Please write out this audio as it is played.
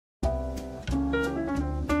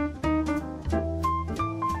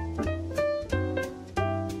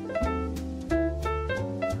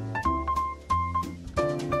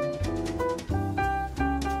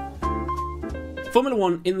Formula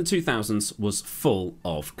 1 in the 2000s was full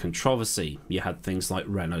of controversy. You had things like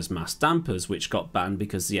Renault's mass dampers, which got banned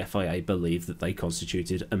because the FIA believed that they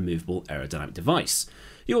constituted a movable aerodynamic device.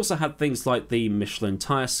 You also had things like the Michelin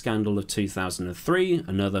tyre scandal of 2003,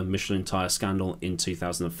 another Michelin tyre scandal in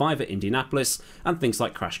 2005 at Indianapolis, and things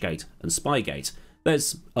like Crashgate and Spygate.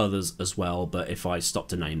 There's others as well, but if I stopped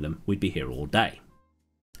to name them, we'd be here all day.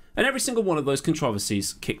 And every single one of those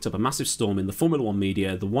controversies kicked up a massive storm in the Formula 1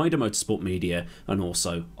 media, the wider motorsport media, and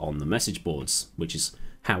also on the message boards, which is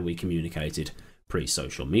how we communicated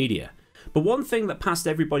pre-social media. But one thing that passed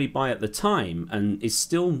everybody by at the time, and is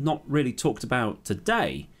still not really talked about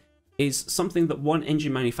today, is something that one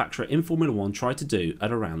engine manufacturer in Formula 1 tried to do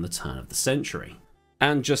at around the turn of the century.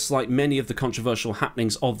 And just like many of the controversial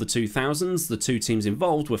happenings of the 2000s, the two teams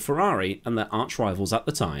involved were Ferrari and their arch rivals at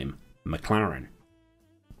the time, McLaren.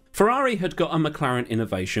 Ferrari had got a McLaren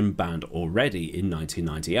innovation banned already in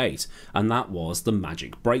 1998, and that was the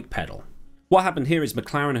magic brake pedal. What happened here is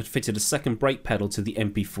McLaren had fitted a second brake pedal to the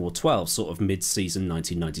MP4-14 sort of mid-season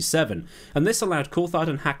 1997, and this allowed Coulthard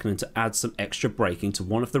and Hakkinen to add some extra braking to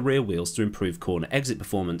one of the rear wheels to improve corner exit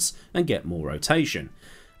performance and get more rotation.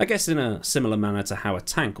 I guess in a similar manner to how a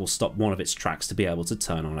tank will stop one of its tracks to be able to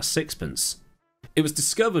turn on a sixpence. It was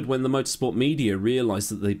discovered when the motorsport media realised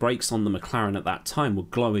that the brakes on the McLaren at that time were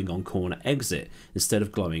glowing on corner exit instead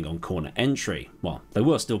of glowing on corner entry. Well, they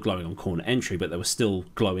were still glowing on corner entry, but they were still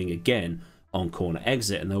glowing again on corner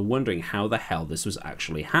exit, and they were wondering how the hell this was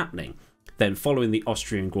actually happening. Then following the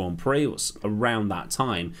Austrian Grand Prix, it was around that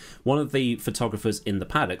time, one of the photographers in the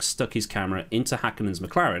paddock stuck his camera into Hakkinen's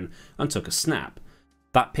McLaren and took a snap.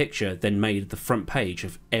 That picture then made the front page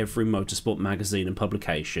of every motorsport magazine and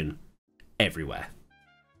publication everywhere.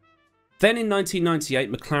 Then in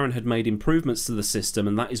 1998, McLaren had made improvements to the system,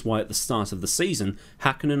 and that is why at the start of the season,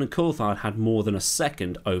 Hakkinen and Coulthard had more than a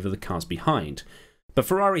second over the cars behind. But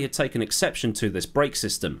Ferrari had taken exception to this brake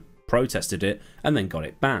system, protested it, and then got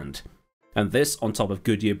it banned. And this, on top of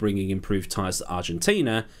Goodyear bringing improved tyres to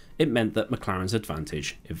Argentina, it meant that McLaren's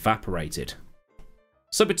advantage evaporated.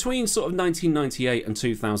 So between sort of 1998 and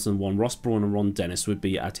 2001, Ross Brawn and Ron Dennis would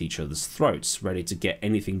be at each other's throats, ready to get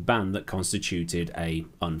anything banned that constituted an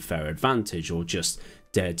unfair advantage or just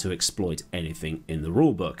dared to exploit anything in the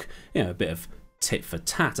rulebook. You know, a bit of tit for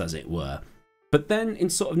tat, as it were. But then in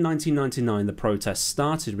sort of 1999, the protests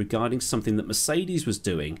started regarding something that Mercedes was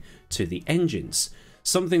doing to the engines.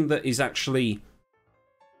 Something that is actually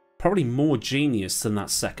probably more genius than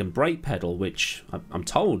that second brake pedal, which I'm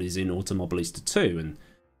told is in Automobilista 2, and I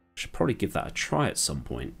should probably give that a try at some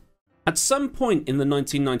point. At some point in the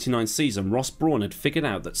 1999 season, Ross Brawn had figured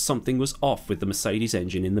out that something was off with the Mercedes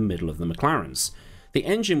engine in the middle of the McLarens. The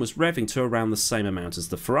engine was revving to around the same amount as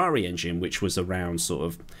the Ferrari engine, which was around sort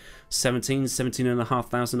of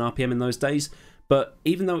 17,500 RPM in those days, but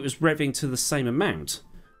even though it was revving to the same amount,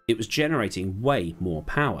 it was generating way more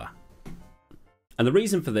power. And the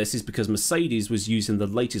reason for this is because Mercedes was using the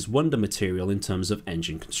latest wonder material in terms of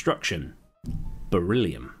engine construction,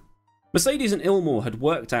 beryllium. Mercedes and Ilmor had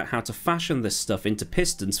worked out how to fashion this stuff into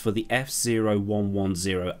pistons for the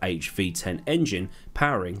F0110H V10 engine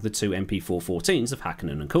powering the two MP4-14s of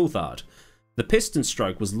Hakkinen and Coulthard. The piston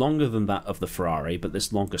stroke was longer than that of the Ferrari, but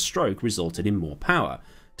this longer stroke resulted in more power,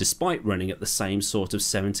 despite running at the same sort of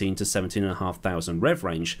 17 to 17,500 rev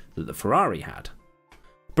range that the Ferrari had.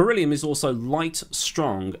 Beryllium is also light,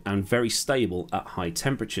 strong, and very stable at high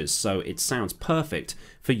temperatures, so it sounds perfect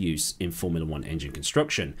for use in Formula 1 engine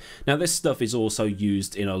construction. Now, this stuff is also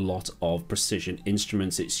used in a lot of precision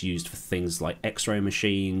instruments. It's used for things like X-ray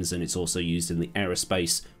machines, and it's also used in the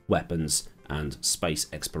aerospace, weapons, and space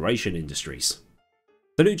exploration industries.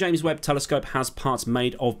 The new James Webb Telescope has parts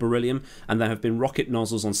made of beryllium, and there have been rocket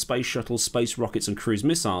nozzles on space shuttles, space rockets, and cruise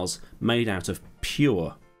missiles made out of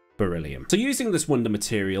pure beryllium. So using this wonder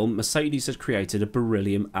material, Mercedes had created a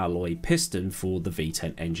beryllium alloy piston for the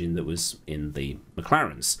V10 engine that was in the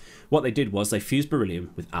McLarens. What they did was they fused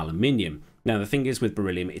beryllium with aluminium. Now the thing is with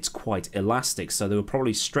beryllium, it's quite elastic, so they were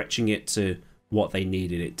probably stretching it to what they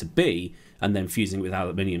needed it to be and then fusing it with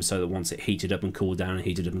aluminium so that once it heated up and cooled down and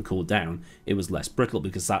heated up and cooled down, it was less brittle,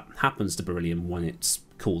 because that happens to beryllium when it's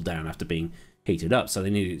cooled down after being heated up. So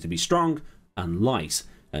they needed it to be strong and light.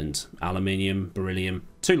 And aluminium, beryllium,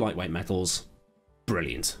 two lightweight metals,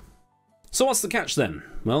 brilliant. So what's the catch then?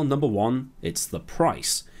 Well, number one, it's the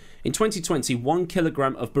price. In 2020, 1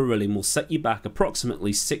 kilogram of beryllium will set you back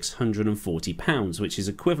approximately £640, which is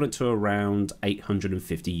equivalent to around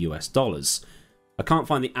 $850 US. I can't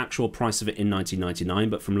find the actual price of it in 1999,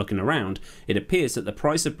 but from looking around, it appears that the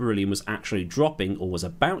price of beryllium was actually dropping, or was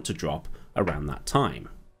about to drop, around that time.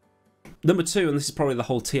 Number two, and this is probably the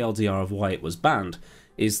whole TLDR of why it was banned,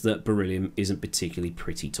 is that beryllium isn't particularly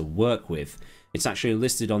pretty to work with. It's actually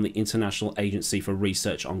listed on the International Agency for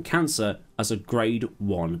Research on Cancer as a grade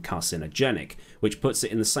 1 carcinogenic, which puts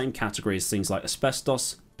it in the same category as things like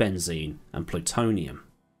asbestos, benzene, and plutonium.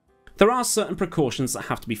 There are certain precautions that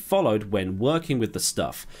have to be followed when working with the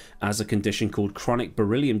stuff, as a condition called chronic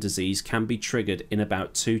beryllium disease can be triggered in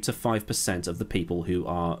about 2 to 5% of the people who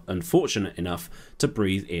are unfortunate enough to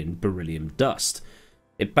breathe in beryllium dust.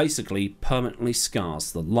 It basically permanently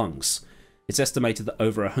scars the lungs. It's estimated that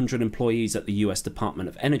over 100 employees at the US Department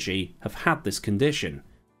of Energy have had this condition.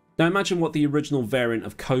 Now imagine what the original variant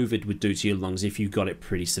of COVID would do to your lungs if you got it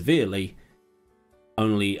pretty severely,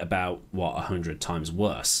 only about, what, 100 times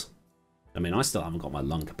worse. I mean, I still haven't got my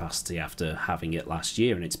lung capacity after having it last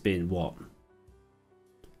year, and it's been, what,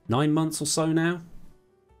 9 months or so now?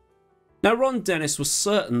 Now, Ron Dennis was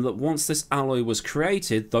certain that once this alloy was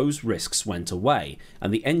created, those risks went away,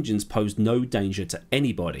 and the engines posed no danger to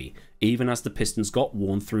anybody, even as the pistons got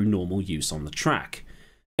worn through normal use on the track.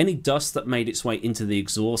 Any dust that made its way into the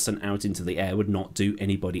exhaust and out into the air would not do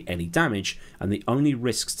anybody any damage, and the only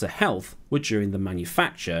risks to health were during the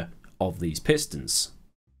manufacture of these pistons.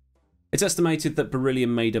 It's estimated that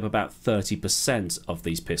beryllium made up about 30% of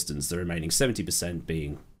these pistons, the remaining 70%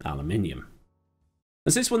 being aluminium.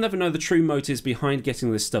 And since we'll never know the true motives behind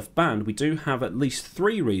getting this stuff banned, we do have at least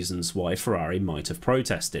 3 reasons why Ferrari might have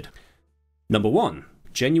protested. Number 1.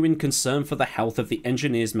 Genuine concern for the health of the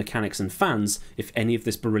engineers, mechanics and fans if any of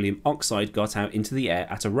this beryllium oxide got out into the air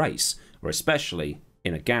at a race, or especially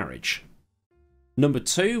in a garage. Number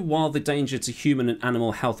 2, while the danger to human and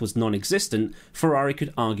animal health was non-existent, Ferrari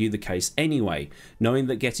could argue the case anyway, knowing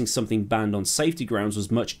that getting something banned on safety grounds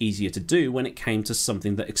was much easier to do when it came to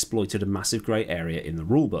something that exploited a massive grey area in the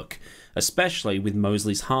rulebook, especially with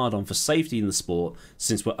Mosley's hard-on for safety in the sport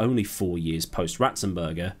since we're only 4 years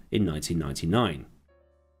post-Ratzenberger in 1999.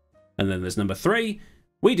 And then there's number 3,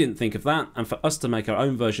 we didn't think of that, and for us to make our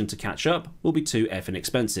own version to catch up will be too effing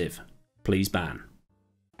expensive. Please ban.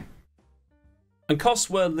 And costs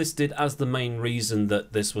were listed as the main reason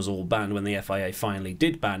that this was all banned when the FIA finally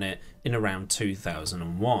did ban it in around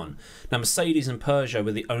 2001. Now, Mercedes and Peugeot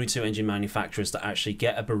were the only 2 engine manufacturers to actually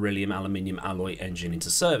get a beryllium aluminium alloy engine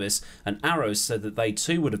into service, and Arrows said that they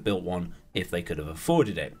too would have built one if they could have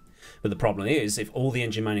afforded it. But the problem is, if all the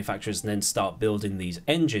engine manufacturers then start building these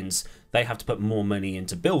engines, they have to put more money in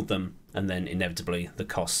to build them, and then inevitably the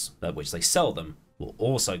costs at which they sell them will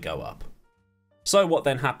also go up. So what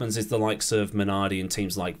then happens is the likes of Minardi and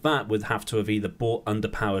teams like that would have to have either bought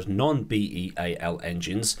underpowered non-BEAL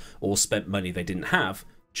engines or spent money they didn't have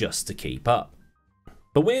just to keep up.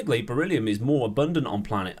 But weirdly, beryllium is more abundant on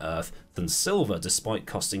planet Earth than silver, despite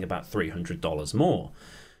costing about $300 more.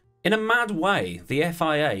 In a mad way, the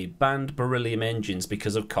FIA banned beryllium engines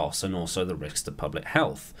because of costs and also the risks to public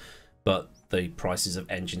health. But the prices of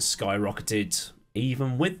engines skyrocketed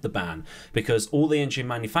even with the ban, because all the engine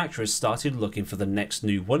manufacturers started looking for the next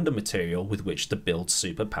new wonder material with which to build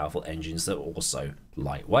super powerful engines that were also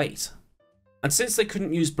lightweight. And since they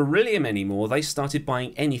couldn't use beryllium anymore, they started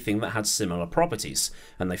buying anything that had similar properties,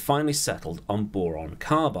 and they finally settled on boron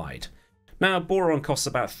carbide. Now, boron costs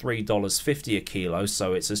about $3.50 a kilo,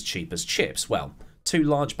 so it's as cheap as chips. Well, 2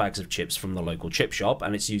 large bags of chips from the local chip shop,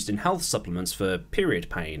 and it's used in health supplements for period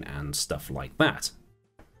pain and stuff like that.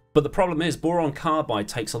 But the problem is, boron carbide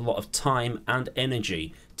takes a lot of time and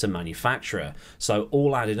energy to manufacture, so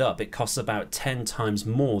all added up it costs about 10 times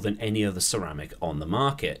more than any other ceramic on the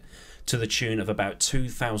market, to the tune of about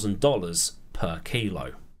 $2,000 per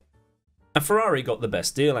kilo. And Ferrari got the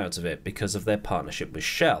best deal out of it because of their partnership with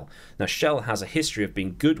Shell. Now, Shell has a history of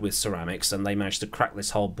being good with ceramics, and they managed to crack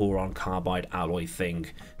this whole boron carbide alloy thing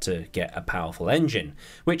to get a powerful engine,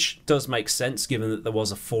 which does make sense given that there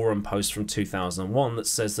was a forum post from 2001 that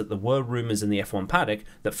says that there were rumours in the F1 paddock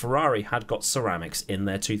that Ferrari had got ceramics in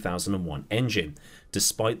their 2001 engine,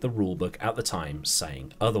 despite the rulebook at the time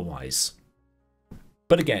saying otherwise.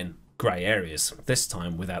 But again, grey areas, this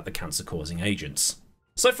time without the cancer-causing agents.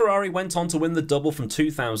 So Ferrari went on to win the double from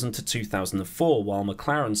 2000 to 2004, while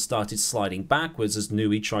McLaren started sliding backwards as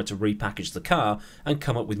Newey tried to repackage the car and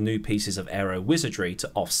come up with new pieces of aero wizardry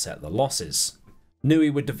to offset the losses.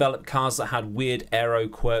 Newey would develop cars that had weird aero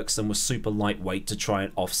quirks and were super lightweight to try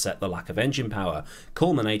and offset the lack of engine power,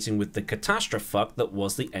 culminating with the catastrophe that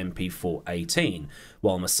was the MP4-14,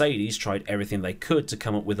 while Mercedes tried everything they could to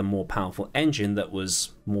come up with a more powerful engine that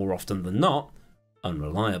was, more often than not,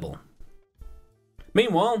 unreliable.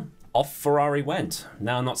 Meanwhile, off Ferrari went.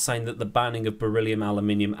 Now, I'm not saying that the banning of beryllium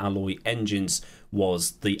aluminium alloy engines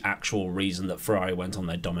was the actual reason that Ferrari went on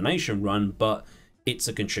their domination run, but it's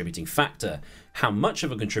a contributing factor. How much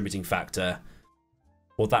of a contributing factor?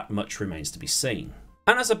 Well, that much remains to be seen.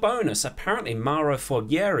 And as a bonus, apparently Mauro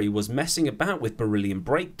Forghieri was messing about with beryllium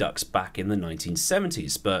brake ducts back in the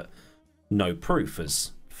 1970s, but no proof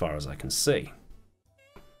as far as I can see.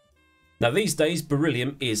 Now these days,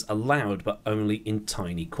 beryllium is allowed, but only in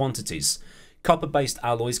tiny quantities. Copper-based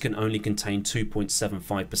alloys can only contain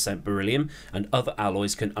 2.75% beryllium, and other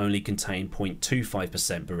alloys can only contain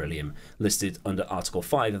 0.25% beryllium, listed under Article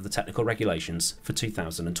 5 of the Technical Regulations for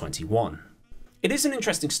 2021. It is an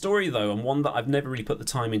interesting story though, and one that I've never really put the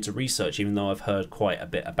time into research, even though I've heard quite a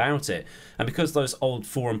bit about it. And because those old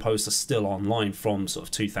forum posts are still online from sort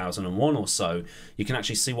of 2001 or so, you can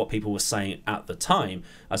actually see what people were saying at the time,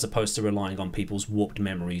 as opposed to relying on people's warped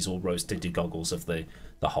memories or rose-tinted goggles of the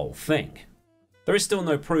whole thing. There is still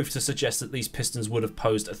no proof to suggest that these pistons would have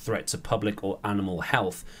posed a threat to public or animal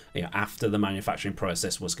health, after the manufacturing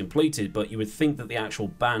process was completed, but you would think that the actual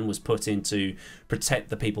ban was put in to protect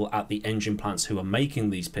the people at the engine plants who are making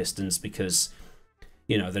these pistons, because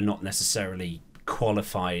they're not necessarily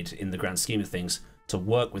qualified in the grand scheme of things to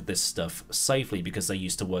work with this stuff safely, because they're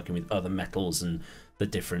used to working with other metals and the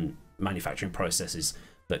different manufacturing processes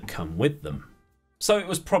that come with them. So it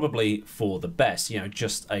was probably for the best,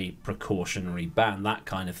 just a precautionary ban, that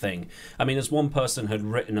kind of thing. I mean, as one person had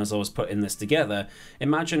written as I was putting this together,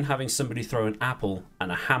 imagine having somebody throw an apple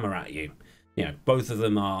and a hammer at you. Both of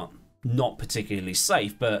them are not particularly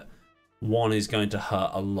safe, but one is going to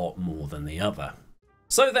hurt a lot more than the other.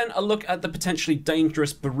 So then a look at the potentially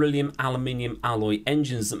dangerous beryllium aluminium alloy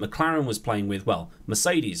engines that McLaren was playing with, well,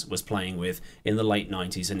 Mercedes was playing with in the late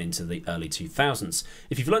 90s and into the early 2000s.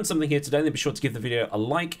 If you've learned something here today, then be sure to give the video a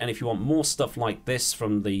like, and if you want more stuff like this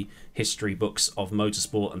from the history books of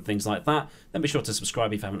motorsport and things like that, then be sure to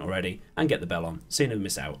subscribe if you haven't already and get the bell on so you never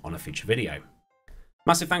miss out on a future video.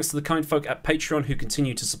 Massive thanks to the kind folk at Patreon who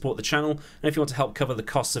continue to support the channel, and if you want to help cover the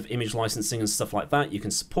costs of image licensing and stuff like that, you can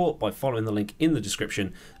support by following the link in the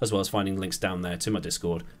description, as well as finding links down there to my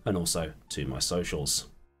Discord and also to my socials.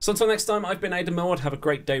 So until next time, I've been Aidan Millward. Have a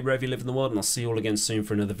great day wherever you live in the world, and I'll see you all again soon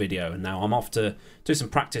for another video. And now I'm off to do some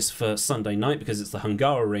practice for Sunday night, because it's the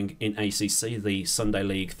Hungaroring in ACC, the Sunday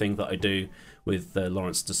League thing that I do with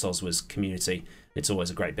Lawrence de Soswa's community. It's always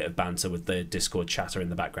a great bit of banter with the Discord chatter in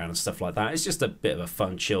the background and stuff like that. It's just a bit of a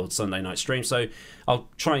fun, chilled Sunday night stream. So I'll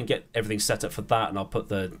try and get everything set up for that, and I'll put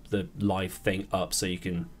the live thing up so you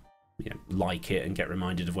can like it and get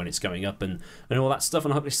reminded of when it's going up and all that stuff.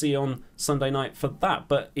 And I'll hopefully see you on Sunday night for that.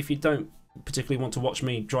 But if you don't particularly want to watch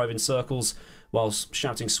me drive in circles whilst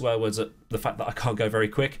shouting swear words at the fact that I can't go very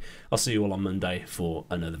quick, I'll see you all on Monday for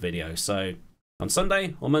another video. So on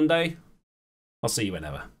Sunday or Monday, I'll see you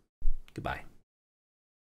whenever. Goodbye.